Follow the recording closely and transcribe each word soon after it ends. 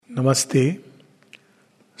Namaste.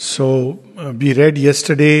 We read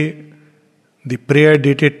yesterday the prayer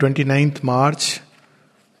dated 29th March.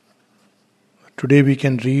 Today we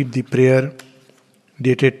can read the prayer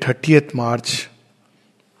dated 30th March,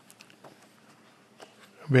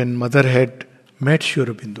 when Mother had met Sri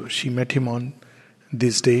Aurobindo. She met him on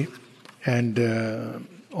this day and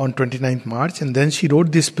on 29th March, and then she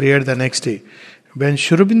wrote this prayer the next day. When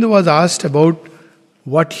Sri Aurobindo was asked about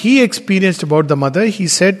what he experienced about the Mother, he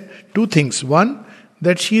said two things. One,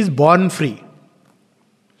 that she is born free.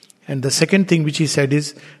 And the second thing which he said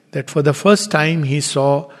is that for the first time he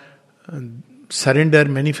saw surrender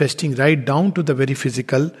manifesting right down to the very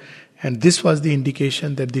physical, and this was the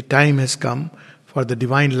indication that the time has come for the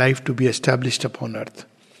divine life to be established upon earth.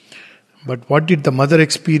 But what did the Mother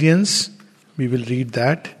experience? We will read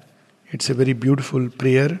that. It's a very beautiful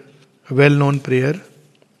prayer, a well-known prayer.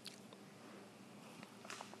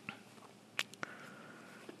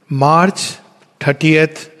 March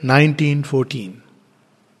 30th, 1914.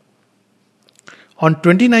 On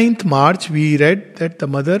 29th March, we read that the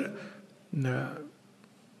Mother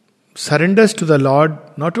surrenders to the Lord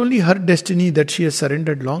not only her destiny that she has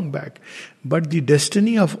surrendered long back, but the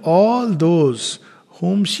destiny of all those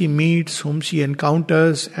whom she meets, whom she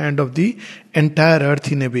encounters, and of the entire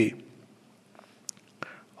earth in a way.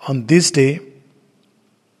 On this day,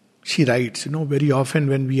 she writes, very often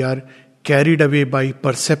when we are carried away by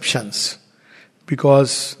perceptions,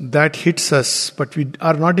 because that hits us, but we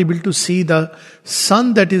are not able to see the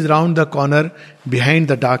sun that is round the corner behind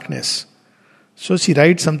the darkness. So she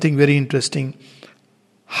writes something very interesting.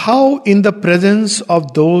 How in the presence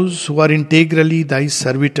of those who are integrally thy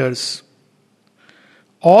servitors,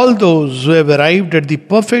 all those who have arrived at the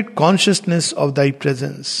perfect consciousness of thy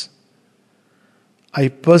presence, I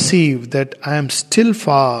perceive that I am still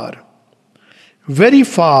far, very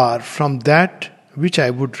far from that which I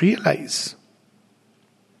would realize.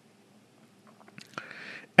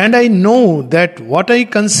 And I know that what I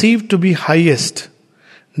conceive to be highest,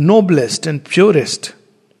 noblest and purest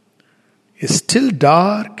is still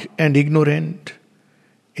dark and ignorant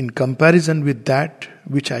in comparison with that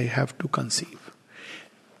which I have to conceive.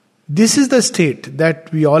 This is the state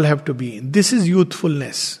that we all have to be in. This is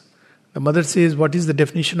youthfulness. The Mother says, what is the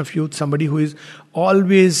definition of youth? Somebody who is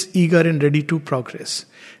always eager and ready to progress,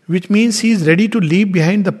 which means he is ready to leave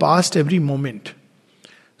behind the past every moment.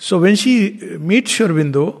 So when she meets Sri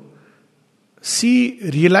Aurobindo, she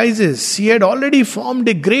realizes she had already formed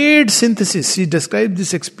a great synthesis. She described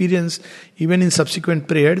this experience even in subsequent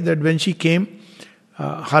prayer, that when she came,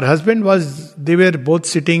 her husband they were both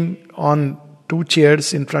sitting on two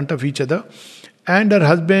chairs in front of each other, and her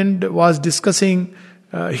husband was discussing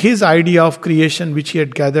his idea of creation, which he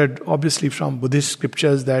had gathered obviously from Buddhist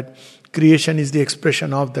scriptures, that creation is the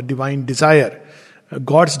expression of the divine desire,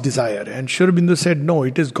 God's desire. And Sri Aurobindo said, no,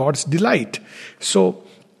 it is God's delight. So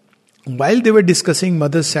while they were discussing,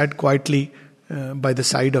 Mother sat quietly by the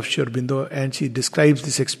side of Sri Aurobindo, and she describes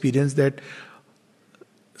this experience, that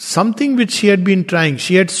something which she had been trying,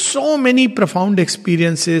 she had so many profound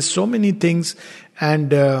experiences, so many things,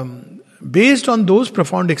 and based on those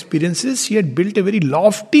profound experiences, she had built a very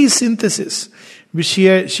lofty synthesis, which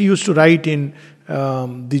she used to write in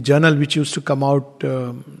the journal which used to come out,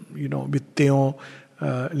 with Theon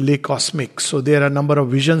Les Cosmiques. So there are a number of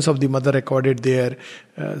visions of the Mother recorded there.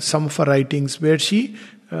 Some of her writings where she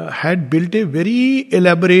had built a very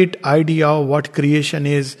elaborate idea of what creation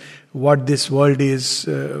is, what this world is,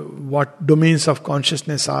 what domains of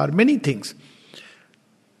consciousness are, many things.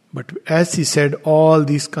 But as she said, all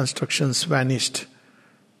these constructions vanished,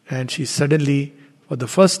 and she suddenly, for the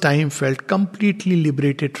first time, felt completely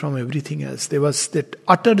liberated from everything else. There was that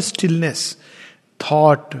utter stillness.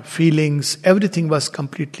 Thought, feelings, everything was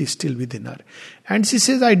completely still within her. And she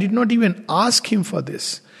says, I did not even ask him for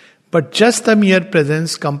this, but just the mere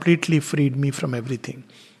presence completely freed me from everything.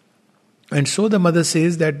 And so the Mother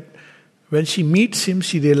says that when she meets him,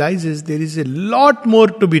 she realizes there is a lot more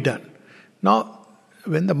to be done. Now,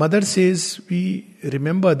 when the Mother says, we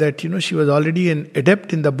remember that, she was already an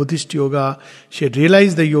adept in the Buddhist yoga. She had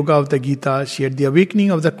realized the yoga of the Gita. She had the awakening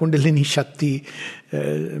of the Kundalini Shakti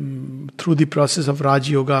through the process of Raj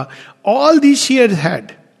Yoga. All these she had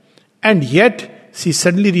had. And yet, she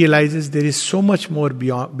suddenly realizes there is so much more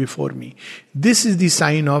before me. This is the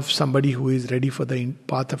sign of somebody who is ready for the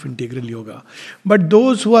path of integral yoga. But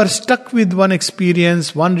those who are stuck with one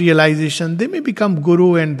experience, one realization, they may become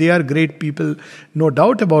guru and they are great people, no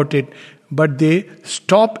doubt about it. But they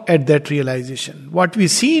stop at that realization. What we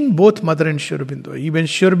see in both Mother and Sri Aurobindo, even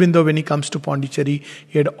Sri Aurobindo when he comes to Pondicherry,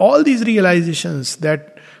 he had all these realizations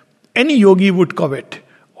that any yogi would covet.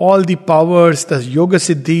 all the powers, the yoga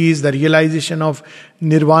siddhis, the realization of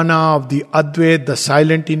nirvana, of the Advait, the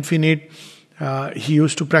silent infinite. He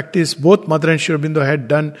used to practice, both Mother and Sri Aurobindo had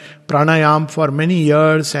done pranayam for many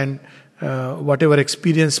years, and whatever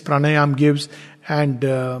experience pranayam gives, and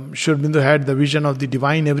Sri Aurobindo had the vision of the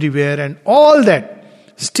divine everywhere, and all that.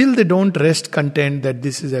 Still they don't rest content that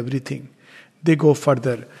this is everything. They go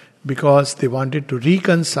further because they wanted to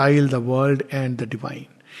reconcile the world and the divine.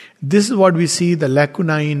 This is what we see the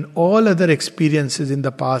lacuna in all other experiences in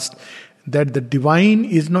the past, that the divine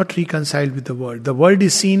is not reconciled with the world. The world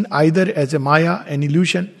is seen either as a maya, an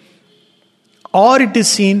illusion, or it is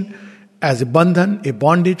seen as a bandhan, a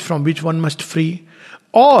bondage from which one must free,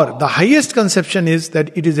 or the highest conception is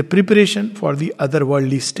that it is a preparation for the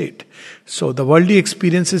otherworldly state. So the worldly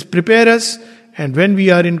experiences prepare us, and when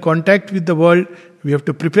we are in contact with the world, we have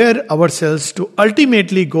to prepare ourselves to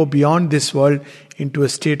ultimately go beyond this world into a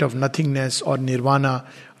state of nothingness or nirvana,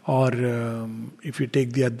 or if you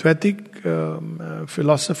take the Advaitic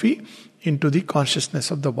philosophy, into the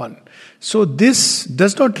consciousness of the One. So this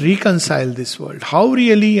does not reconcile this world. How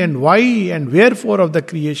really and why and wherefore of the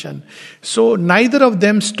creation. So neither of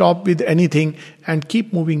them stop with anything and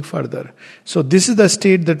keep moving further. So this is the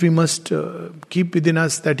state that we must keep within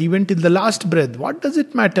us, that even till the last breath, what does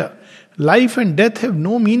it matter? Life and death have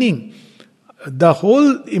no meaning. The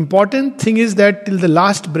whole important thing is that till the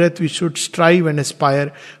last breath we should strive and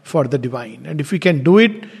aspire for the divine. And if we can do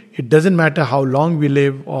it, it doesn't matter how long we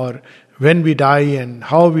live or when we die and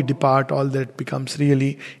how we depart, all that becomes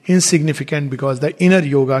really insignificant because the inner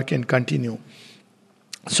yoga can continue.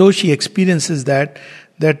 So she experiences that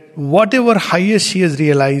whatever highest she has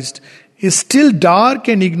realized is still dark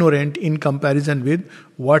and ignorant in comparison with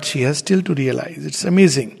what she has still to realize. It's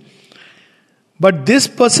amazing. But this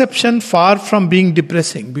perception far from being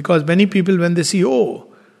depressing, because many people when they see,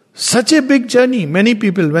 such a big journey, many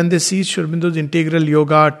people when they see Sri Aurobindo's integral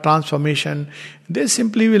yoga, transformation, they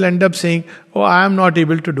simply will end up saying, I am not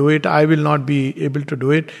able to do it, I will not be able to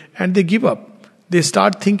do it, and they give up. They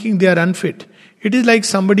start thinking they are unfit. It is like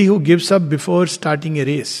somebody who gives up before starting a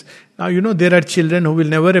race. Now, there are children who will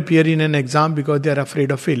never appear in an exam because they are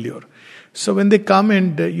afraid of failure. So when they come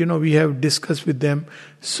and, we have discussed with them,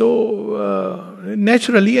 so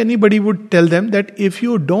naturally anybody would tell them that if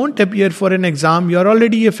you don't appear for an exam, you are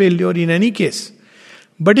already a failure in any case.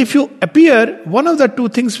 But if you appear, one of the two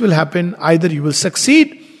things will happen. Either you will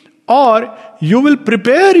succeed or you will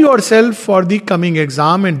prepare yourself for the coming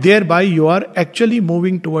exam, and thereby you are actually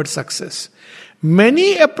moving towards success.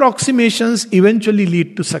 Many approximations eventually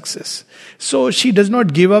lead to success. So she does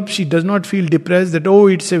not give up, she does not feel depressed that,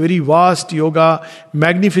 it's a very vast yoga,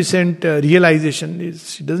 magnificent realization.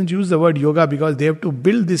 She doesn't use the word yoga because they have to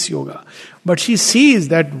build this yoga. But she sees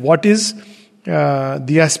that what is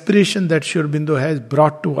the aspiration that Sri Aurobindo has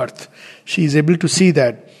brought to earth. She is able to see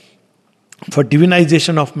that for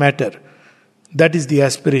divinization of matter. That is the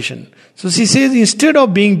aspiration. So she says, instead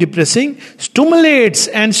of being depressing, stimulates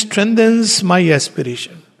and strengthens my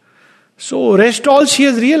aspiration. So rest all she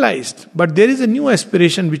has realized. But there is a new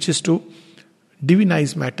aspiration which is to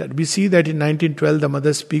divinize matter. We see that in 1912 the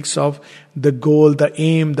mother speaks of the goal, the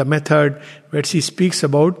aim, the method, where she speaks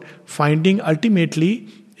about finding ultimately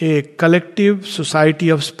a collective society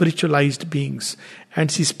of spiritualized beings. And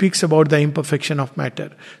she speaks about the imperfection of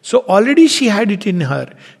matter. So already she had it in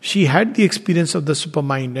her. She had the experience of the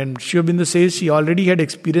supermind. And Sri Aurobindo says she already had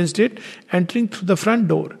experienced it entering through the front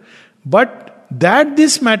door. But that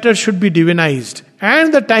this matter should be divinized,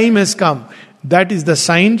 and the time has come, that is the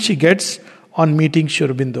sign she gets on meeting Sri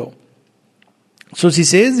Aurobindo. So she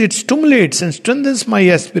says, it stimulates and strengthens my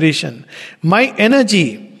aspiration, my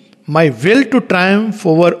energy, my will to triumph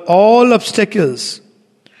over all obstacles,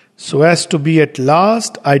 so as to be at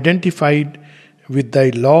last identified with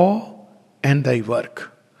thy law and thy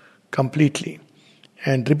work completely.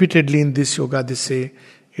 And repeatedly in this yoga they say,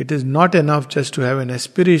 it is not enough just to have an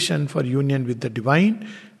aspiration for union with the divine,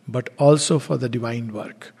 but also for the divine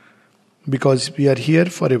work. Because we are here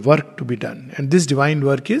for a work to be done. And this divine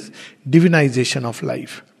work is divinization of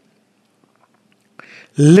life.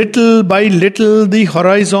 Little by little the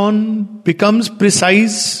horizon becomes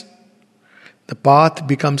precise. The path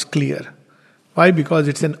becomes clear. Why? Because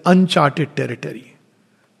it's an uncharted territory.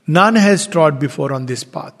 None has trod before on this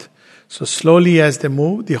path. So slowly as they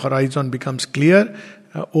move, the horizon becomes clear,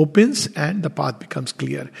 opens, and the path becomes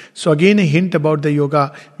clear. So again a hint about the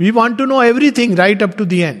yoga. We want to know everything right up to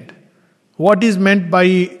the end. What is meant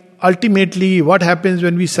by ultimately what happens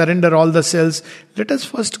when we surrender all the cells? Let us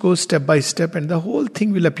first go step by step, and the whole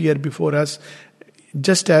thing will appear before us.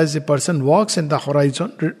 Just as a person walks and the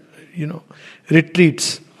horizon,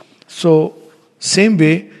 retreats. So Same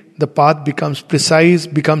way, the path becomes precise,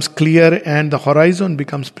 becomes clear, and the horizon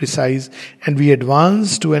becomes precise, and we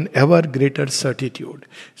advance to an ever greater certitude.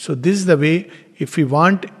 So this is the way. If we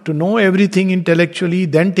want to know everything intellectually,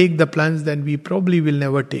 then take the plunge, then we probably will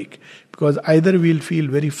never take. Because either we'll feel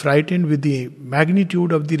very frightened with the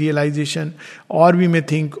magnitude of the realization, or we may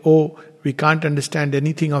think, oh, we can't understand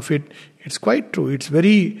anything of it. It's quite true. It's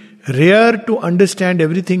very rare to understand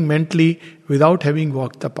everything mentally without having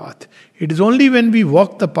walked the path. It is only when we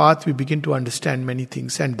walk the path we begin to understand many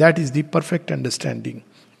things, and that is the perfect understanding.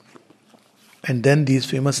 And then these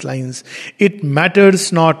famous lines, it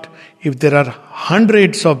matters not if there are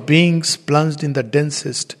hundreds of beings plunged in the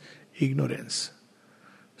densest ignorance.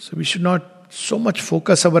 So we should not so much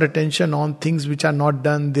focus our attention on things which are not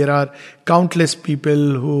done. There are countless people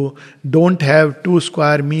who don't have 2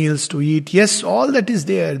 square meals to eat. Yes, all that is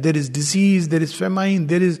there. There is disease, there is famine,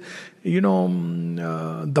 there is,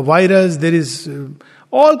 the virus, there is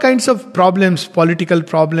all kinds of problems, political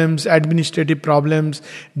problems, administrative problems,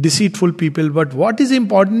 deceitful people. But what is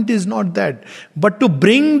important is not that, but to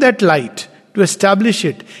bring that light, to establish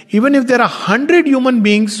it. Even if there are 100 human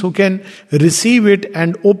beings who can receive it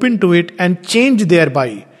and open to it and change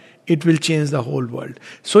thereby, it will change the whole world.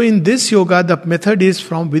 So in this yoga, the method is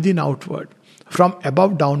from within outward, from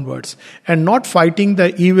above downwards, and not fighting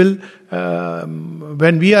the evil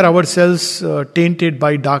when we are ourselves tainted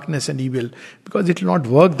by darkness and evil, because it will not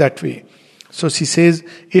work that way. So she says,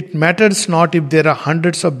 it matters not if there are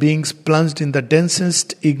hundreds of beings plunged in the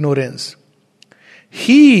densest ignorance.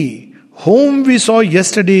 He whom we saw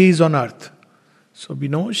yesterday is on earth. So we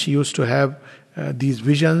know she used to have these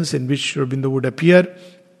visions in which Sri Aurobindo would appear,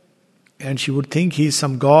 and she would think he is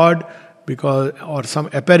some god or some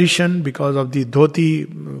apparition because of the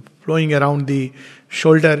dhoti flowing around the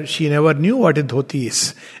shoulder. She never knew what a dhoti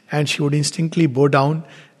is, and she would instinctively bow down,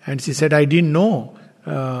 and she said, I didn't know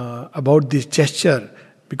about this gesture,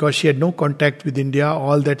 because she had no contact with India.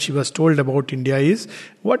 All that she was told about India is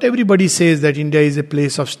what everybody says, that India is a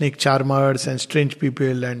place of snake charmers and strange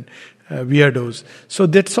people and weirdos. So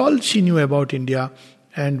that's all she knew about India.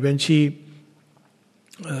 And when she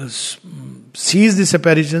sees this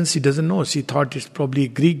apparition, she doesn't know. She thought it's probably a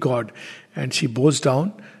Greek god, and she bows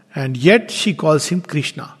down, and yet she calls him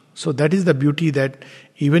Krishna. So that is the beauty, that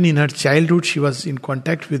even in her childhood she was in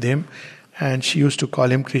contact with him, and she used to call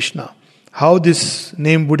him Krishna. How this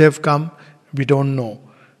name would have come, we don't know.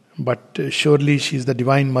 But surely she is the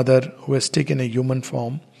Divine Mother who has taken a human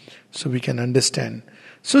form, so we can understand.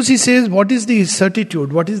 So she says, what is the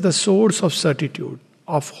certitude? What is the source of certitude,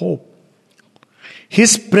 of hope?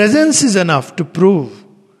 His presence is enough to prove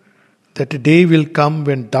that a day will come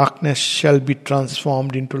when darkness shall be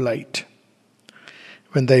transformed into light,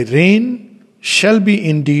 when thy reign shall be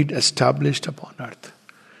indeed established upon earth.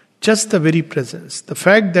 Just the very presence, the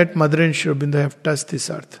fact that Mother and Sri Aurobindo have touched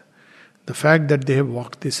this earth, the fact that they have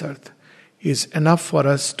walked this earth, is enough for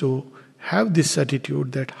us to have this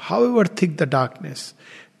certitude that however thick the darkness,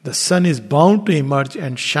 the sun is bound to emerge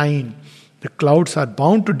and shine, the clouds are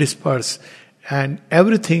bound to disperse, and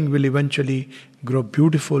everything will eventually grow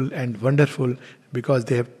beautiful and wonderful, because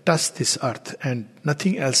they have touched this earth and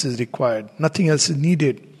nothing else is required, nothing else is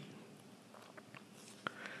needed.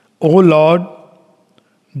 O Lord,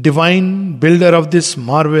 Divine Builder of this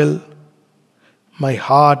marvel, my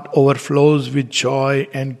heart overflows with joy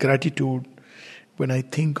and gratitude when I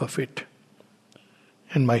think of it,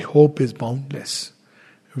 and my hope is boundless.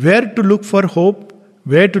 Where to look for hope?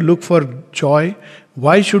 Where to look for joy?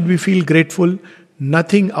 Why should we feel grateful?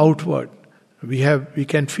 Nothing outward. We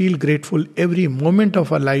can feel grateful every moment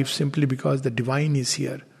of our life simply because the Divine is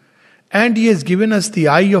here. And He has given us the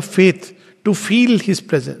eye of faith to feel His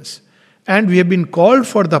presence. And we have been called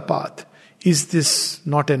for the path. Is this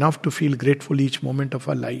not enough to feel grateful each moment of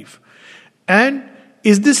our life? And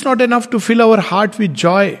is this not enough to fill our heart with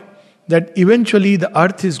joy that eventually the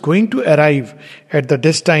earth is going to arrive at the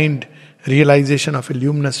destined realization of a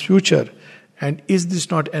luminous future? And is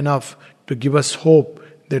this not enough to give us hope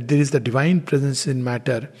that there is the Divine presence in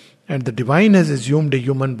matter, and the Divine has assumed a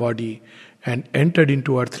human body and entered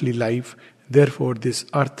into earthly life? Therefore, this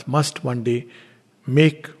earth must one day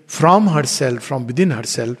make from herself, from within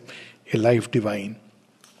herself, a life divine.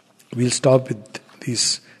 We'll stop with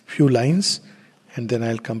these few lines and then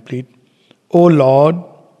I'll complete. O Lord,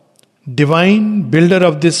 Divine Builder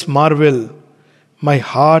of this marvel, my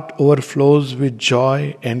heart overflows with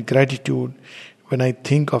joy and gratitude when I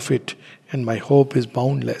think of it, and my hope is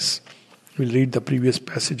boundless. We'll read the previous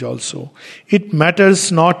passage also. It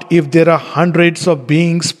matters not if there are hundreds of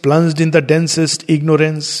beings plunged in the densest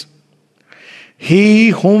ignorance. He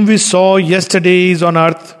whom we saw yesterday is on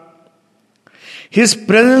earth. His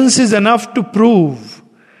presence is enough to prove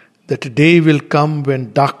that a day will come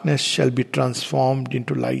when darkness shall be transformed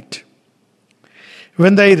into light,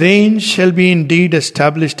 when thy reign shall be indeed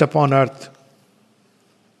established upon earth.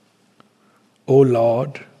 O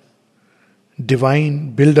Lord,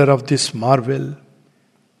 divine builder of this marvel,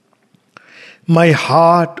 my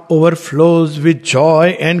heart overflows with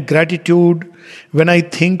joy and gratitude when I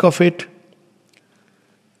think of it,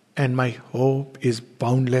 and my hope is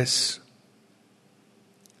boundless.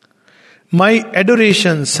 My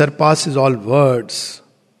adoration surpasses all words,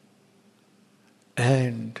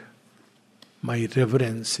 and my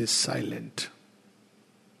reverence is silent.